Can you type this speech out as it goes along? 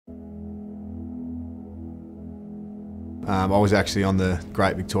I was actually on the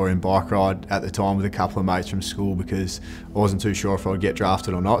Great Victorian Bike Ride at the time with a couple of mates from school because I wasn't too sure if I would get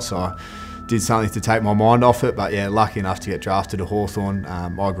drafted or not, so I did something to take my mind off it. But yeah, lucky enough to get drafted to Hawthorn.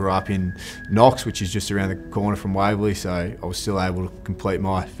 I grew up in Knox, which is just around the corner from Waverley, so I was still able to complete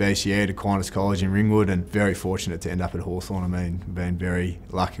my VCE at Aquinas College in Ringwood, and very fortunate to end up at Hawthorn. I mean, been very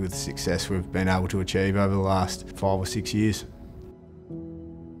lucky with the success we've been able to achieve over the last 5 or 6 years.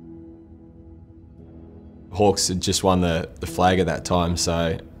 Hawks had just won the flag at that time, so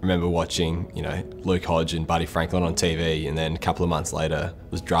I remember watching, Luke Hodge and Buddy Franklin on TV, and then a couple of months later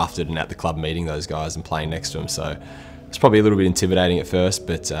was drafted and at the club meeting those guys and playing next to them. So it's probably a little bit intimidating at first,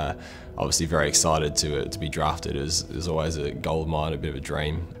 but obviously very excited to be drafted. It was always a goal of mine, a bit of a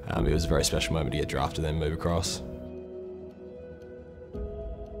dream. It was a very special moment to get drafted and then move across.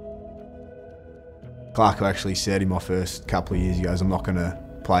 Clarko actually said in my first couple of years, he goes, "I'm not going to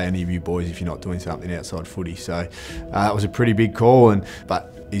play any of you boys if you're not doing something outside footy." So it was a pretty big call,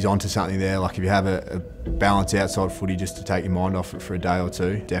 but he's onto something there. Like, if you have a balance outside footy just to take your mind off it for a day or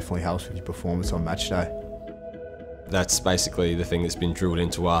two, definitely helps with your performance on match day. That's basically the thing that's been drilled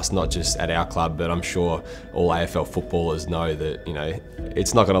into us, not just at our club, but I'm sure all AFL footballers know that,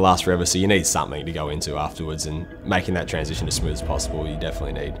 it's not going to last forever, so you need something to go into afterwards, and making that transition as smooth as possible, you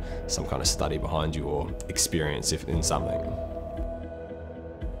definitely need some kind of study behind you or experience in something.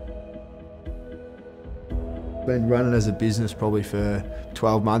 Been running as a business probably for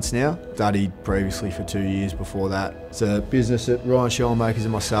 12 months now. Studied previously for 2 years before that. It's a business that Ryan Schoenmakers and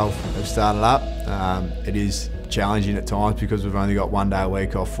myself have started up. It is challenging at times because we've only got 1 day a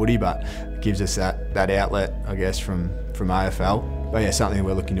week off footy, but it gives us that outlet, I guess, from AFL. But yeah, something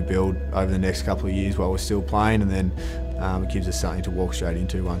we're looking to build over the next couple of years while we're still playing, and then it gives us something to walk straight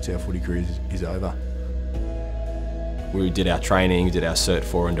into once our footy career is over. We did our training, did our Cert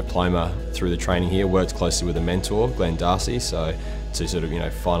IV and Diploma through the training here, worked closely with a mentor, Glenn Darcy, so to sort of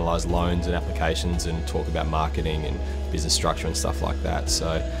finalise loans and applications and talk about marketing and business structure and stuff like that.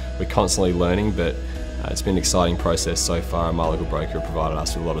 So we're constantly learning, but it's been an exciting process so far. My local broker provided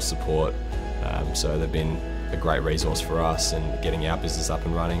us with a lot of support, so they've been a great resource for us and getting our business up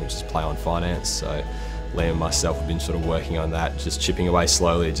and running, which is PlayOn Finance. So Liam and myself have been sort of working on that, just chipping away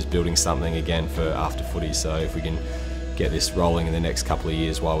slowly, just building something again for after footy. So if we can get this rolling in the next couple of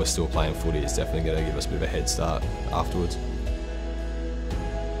years while we're still playing footy, it's definitely going to give us a bit of a head start afterwards.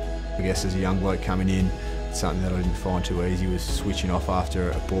 I guess as a young bloke coming in, something that I didn't find too easy was switching off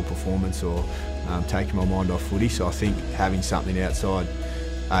after a poor performance or taking my mind off footy. So I think having something outside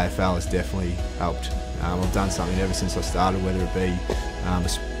AFL has definitely helped. I've done something ever since I started, whether it be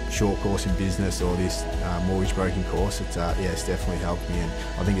a short course in business or this mortgage broking course. It's definitely helped me, and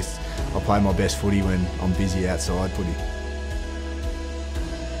I think I play my best footy when I'm busy outside footy.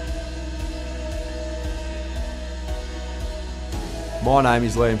 My name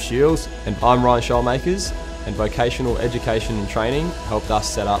is Liam Shiels, and I'm Ryan Schoenmakers, and vocational education and training helped us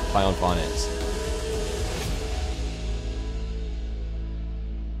set up PlayOn Finance.